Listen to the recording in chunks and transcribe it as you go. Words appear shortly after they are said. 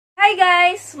Hi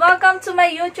guys! Welcome to my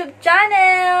YouTube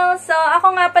channel! So,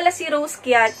 ako nga pala si Rose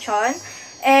Quiatchon.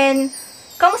 And,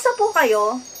 kamusta po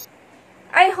kayo?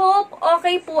 I hope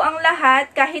okay po ang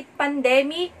lahat kahit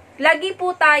pandemic. Lagi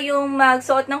po tayong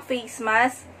magsuot ng face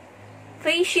mask,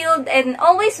 face shield, and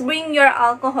always bring your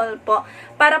alcohol po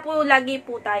para po lagi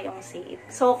po tayong safe.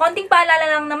 So, konting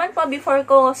paalala lang naman po before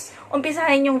ko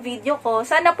umpisahin yung video ko.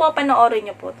 Sana po panoorin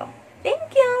nyo po to.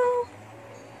 Thank you!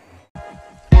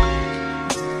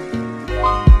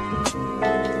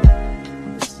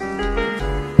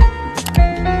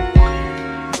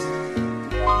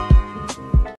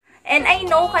 And I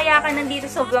know kaya ka nandito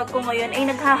sa vlog ko ngayon ay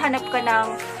naghahanap ka ng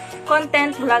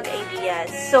content vlog ideas.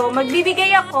 So,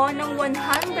 magbibigay ako ng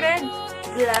 100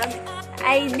 vlog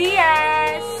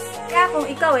ideas. Kaya kung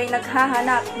ikaw ay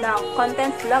naghahanap ng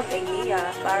content vlog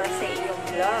idea para sa iyong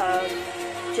vlog,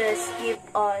 just keep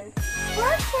on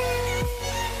watching!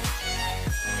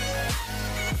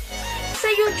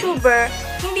 Sa YouTuber,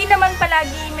 hindi naman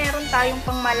palagi meron tayong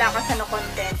pangmalakasan na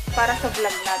content para sa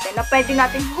vlog natin na pwede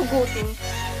natin hugutin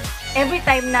every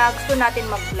time na gusto natin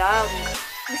mag-vlog.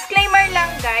 Disclaimer lang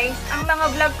guys, ang mga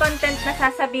vlog content na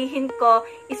sasabihin ko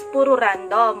is puro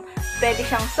random. Pwede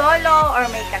siyang solo or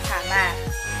may kasama.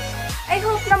 I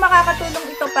hope na makakatulong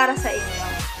ito para sa inyo.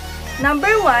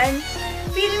 Number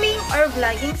 1, filming or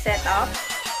vlogging setup.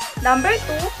 Number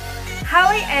 2, how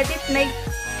I edit my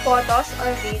photos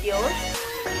or videos.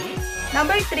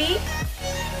 Number 3,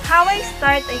 how I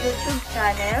start a YouTube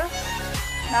channel.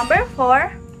 Number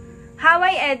 4, how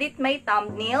I edit my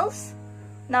thumbnails.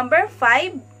 Number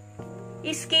 5,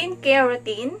 skincare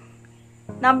routine.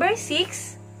 Number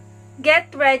 6, get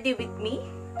ready with me.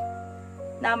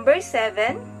 Number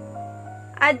 7,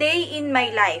 a day in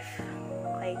my life.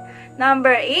 Okay.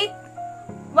 Number 8,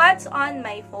 what's on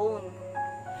my phone.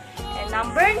 And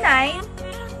number 9,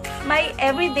 my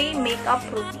everyday makeup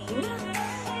routine.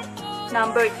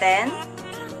 Number 10,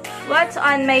 what's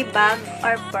on my bag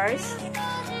or purse.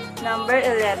 Number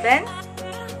 11,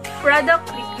 product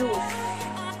reviews.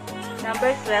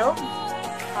 Number 12,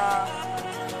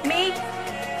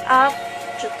 make-up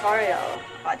tutorial.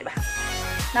 O, diba?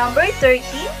 Number 13,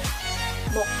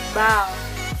 mukbang.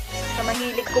 Sa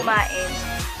mahilig kumain.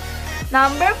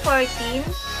 Number 14,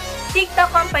 TikTok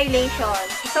compilation.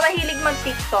 Sa mahilig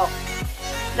mag-TikTok.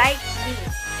 Like me.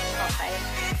 Okay.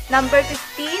 Number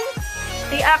 15,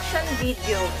 reaction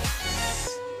videos.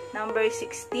 Number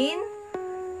 16,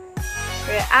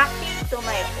 reacting to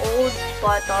my old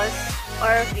photos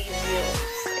or videos.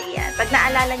 Ayan. Pag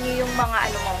naalala nyo yung mga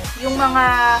yung mga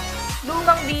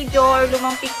lumang video or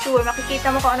lumang picture, makikita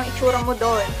mo kung anong itsura mo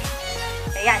doon.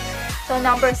 Ayan. So,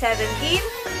 number 17,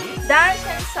 dance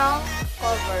and song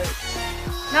covers.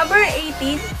 Number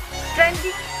 18,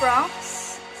 trending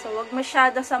pranks. So, wag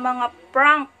masyado sa mga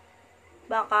prank.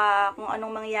 Baka kung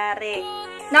anong mangyari.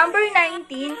 Number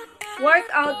 19,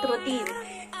 workout routine.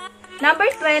 Number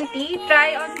 20,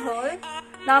 try on haul.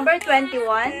 Number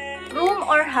 21, room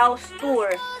or house tour.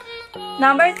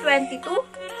 Number 22,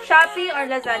 Shopee or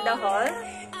Lazada haul.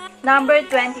 Number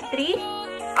 23,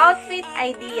 outfit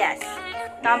ideas.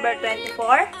 Number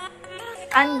 24,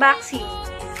 unboxing.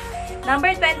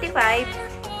 Number 25,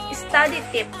 study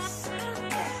tips.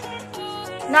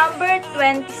 Number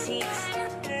 26,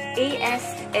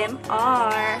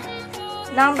 ASMR.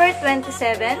 Number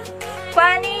 27,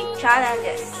 funny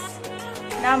challenges.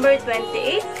 Number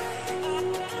 28,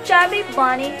 Chubby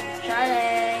Bunny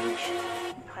Challenge.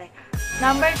 Okay.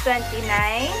 Number 29,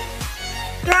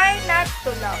 Try Not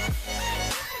to Love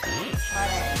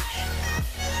Challenge.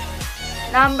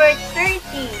 Number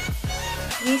 30,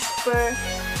 Whisper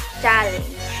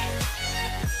Challenge.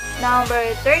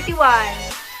 Number 31,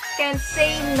 Can't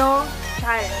Say No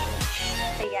Challenge.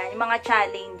 Ayan, yung mga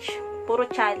challenge. Puro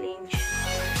challenge.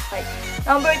 Okay.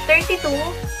 Number 32,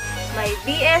 my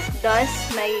BF does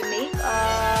my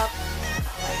makeup.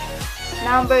 Okay.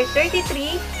 Number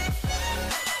 33,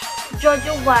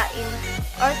 jojowain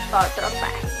or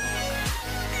totropahin.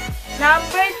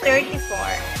 Number 34,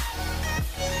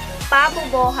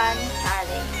 pabubohan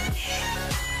challenge.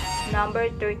 Number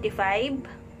 35,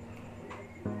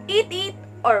 eat it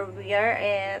or wear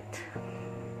it.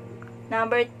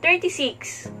 Number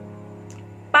 36,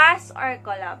 pass or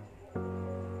collab.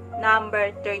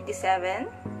 Number 37,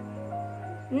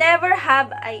 never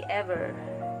have I ever.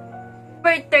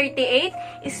 Number 38,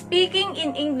 speaking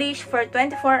in English for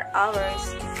 24 hours.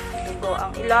 Dugo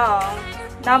ang ilong.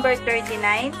 Number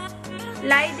 39,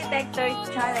 lie detector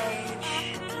challenge.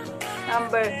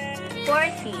 Number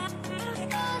 40,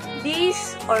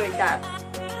 this or that.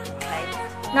 Okay.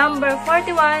 Number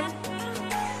 41,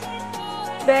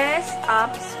 best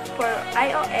apps for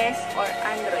iOS or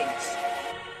Androids.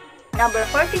 Number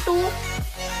 42,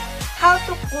 how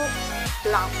to cook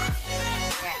blank.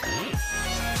 Yan.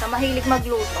 Sa mahilig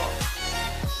magluto.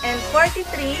 And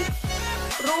 43,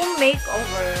 room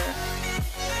makeover.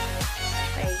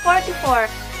 Okay. 44,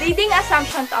 reading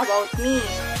assumptions about me.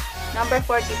 Number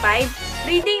 45,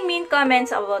 reading mean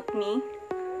comments about me.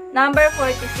 Number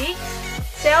 46,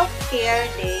 self-care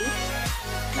day.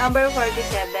 Number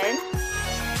 47,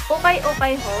 okay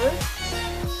haul.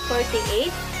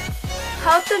 48,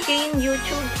 how to gain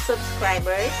YouTube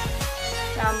subscribers.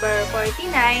 Number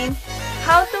 49,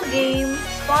 how to gain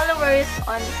followers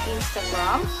on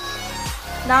Instagram.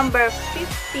 Number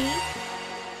 50,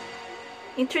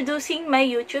 introducing my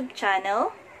YouTube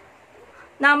channel.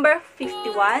 Number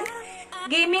 51,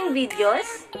 gaming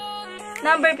videos.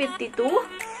 Number 52,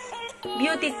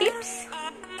 beauty tips.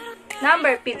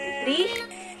 Number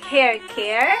 53, hair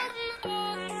care.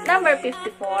 Number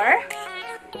 54,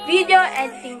 video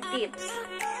editing tips.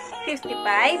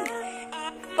 55,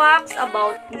 facts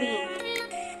about me.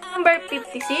 Number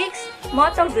 56,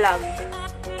 motovlog.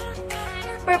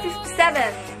 Number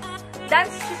 57,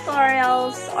 dance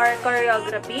tutorials or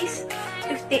choreographies.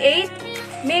 58,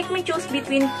 make me choose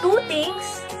between two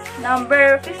things.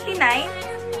 Number 59,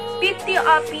 50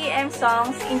 OPM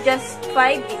songs in just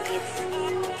 5 minutes.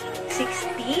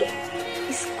 60,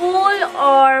 school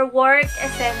or work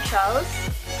essentials.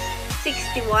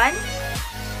 61,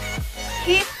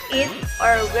 keep it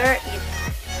or wear it.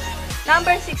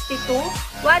 Number 62,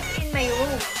 what's in my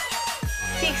room.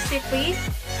 63,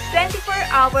 24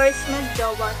 hours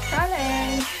mag-jowa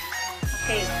challenge.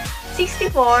 Okay.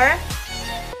 64,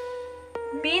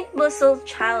 beat muscle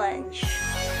challenge.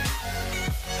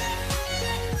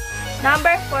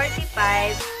 Number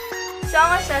 45,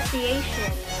 song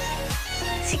association.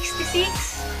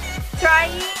 66,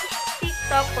 trying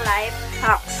TikTok life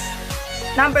hacks.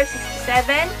 Number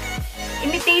 67,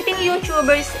 imitating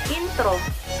YouTubers intro.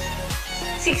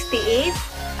 68,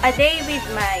 a day with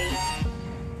my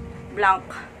blank.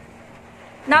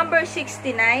 Number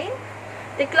 69,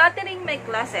 decluttering my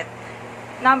closet.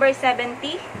 Number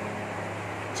 70,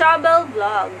 travel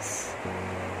vlogs.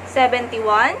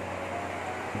 71,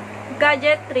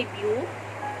 gadget review.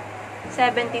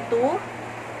 72,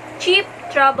 cheap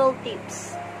travel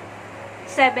tips.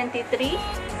 73,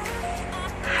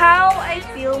 how I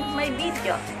film my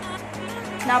video.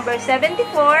 Number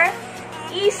 74,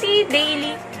 easy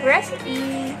daily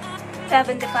recipe.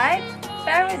 75,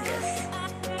 parodies.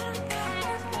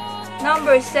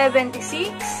 Number 76,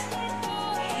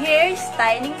 hair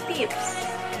styling tips.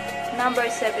 Number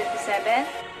 77,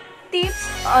 tips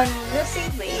on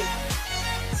losing weight.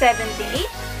 78,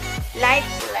 life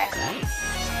lessons.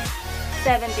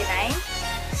 79,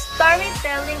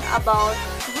 storytelling about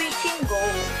reaching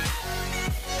goals.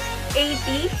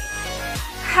 80,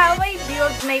 how I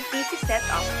build my PC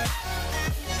setup.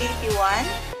 81,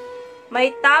 my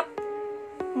top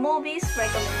movies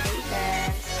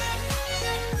recommendations.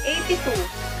 82,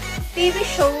 TV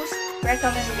shows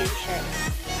recommendations.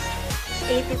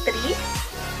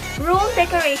 83, room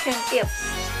decoration tips.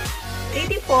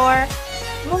 84,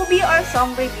 movie or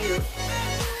song review.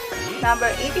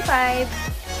 Number 85,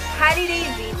 holiday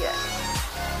videos.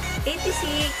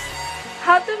 86,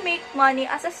 how to make money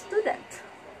as a student.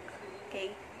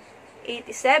 Okay.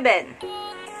 87,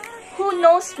 who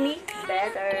knows me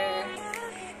better.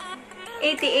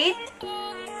 88,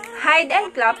 hide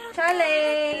and clap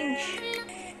challenge.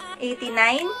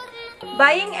 89,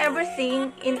 buying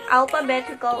everything in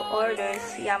alphabetical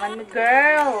orders. Yaman mo,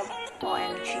 girl.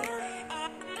 OMG.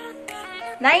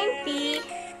 90,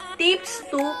 tips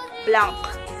to blank.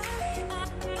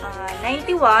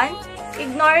 91,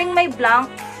 ignoring my blank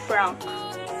prank.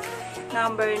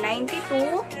 Number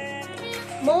 92,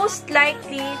 most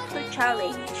likely to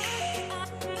challenge.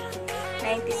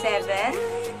 97,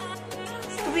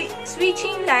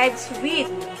 switching lives with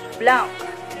blank.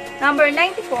 Number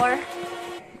 94,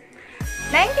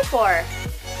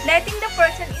 letting the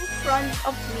person in front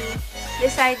of me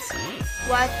decides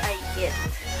what I eat.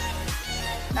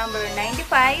 Number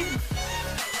 95,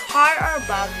 car or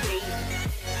bag grade.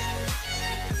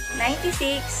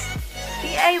 96,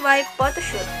 DIY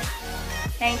photoshoot.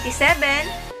 97,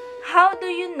 how do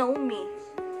you know me?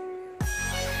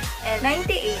 And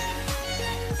 98,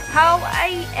 how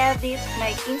I edit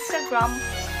my Instagram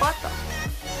photo.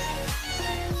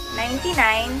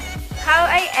 99, how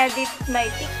I edit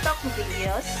my TikTok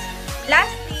videos.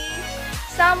 Lastly,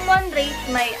 someone rate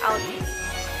my outfit.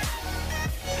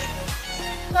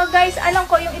 So guys,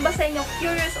 alam ko yung iba sa inyo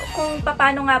curious kung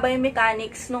paano nga ba yung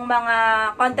mechanics ng mga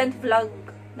content vlog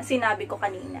na sinabi ko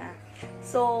kanina.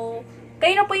 So,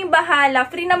 Kayo na po yung bahala.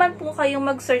 Free naman po kayong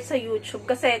mag-search sa YouTube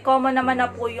kasi common naman na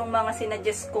po yung mga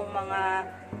sinadjust kong mga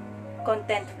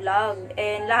content vlog.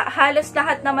 And halos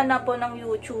lahat naman na po ng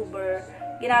YouTuber,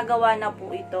 ginagawa na po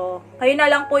ito. Kayo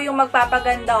na lang po yung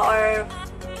magpapaganda or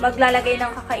maglalagay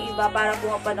ng kakaiba para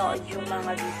po mapanood yung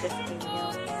mga videos ninyo.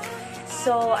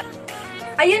 So,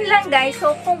 ayun lang guys.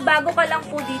 So, kung bago ka lang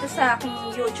po dito sa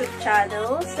aking YouTube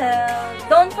channel, so,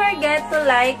 don't forget to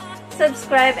like,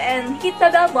 subscribe, and hit the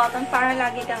bell button para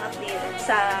lagi kang updated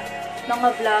sa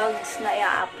mga vlogs na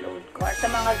i-upload ko or sa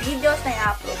mga videos na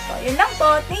i-upload ko. Yun lang po.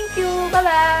 Thank you.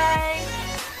 Bye-bye!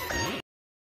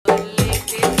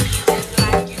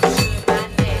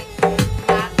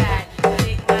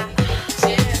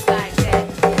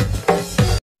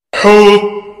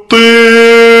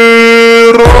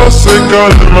 راسك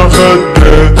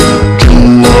عالمخدة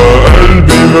جوا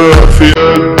قلبي ما في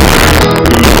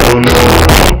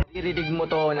Iridig mo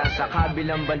to, nasa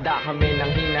kabilang banda kami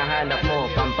nang hinahanap mo.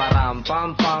 Pamparam pam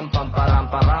pam, pamparam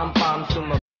param pam,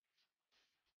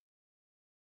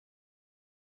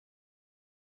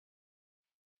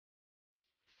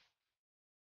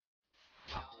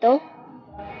 To?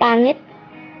 Pangit?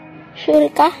 Sure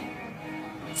ka?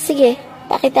 Sige,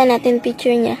 pakita natin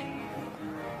picture niya.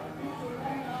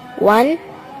 1,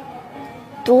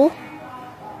 2,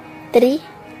 3.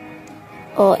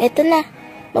 Oh, eto na.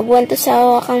 Magwanto sa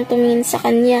awa kang tumingin sa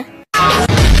kanya.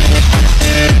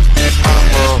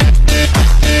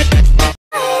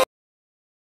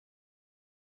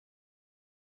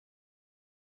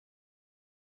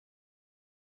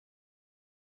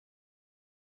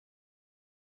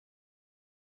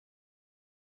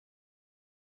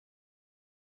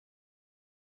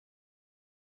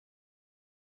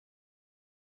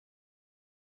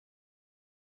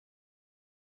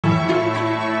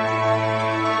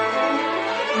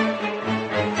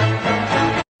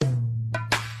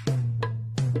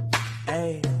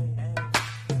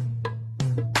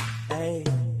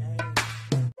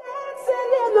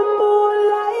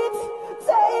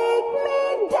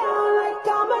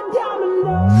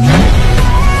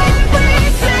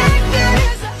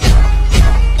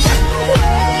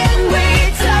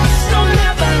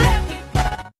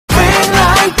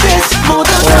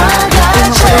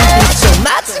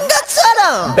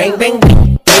 bang bang bang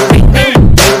bang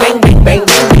bang bang bang bang bang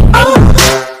bang.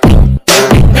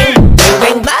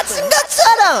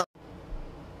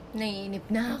 Naiinip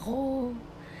na ako.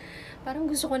 Parang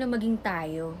gusto ko na maging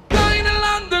tayo. Tayo na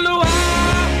lang dalawa,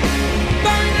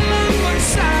 tayo na lang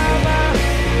magsama.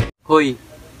 Hoy,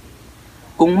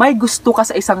 kung may gusto ka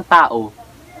sa isang tao,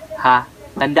 ha,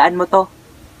 tandaan mo to.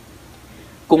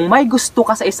 Kung may gusto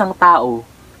ka sa isang tao,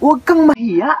 huwag kang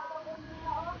mahiya.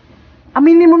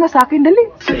 Aminin mo na sa akin, dali.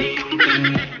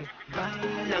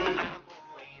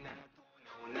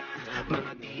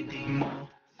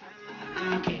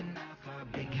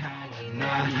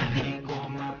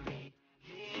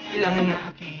 Ilang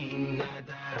aking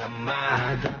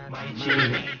nadarama, may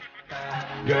chinita,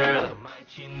 girl, may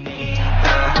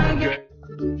chinita,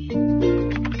 girl.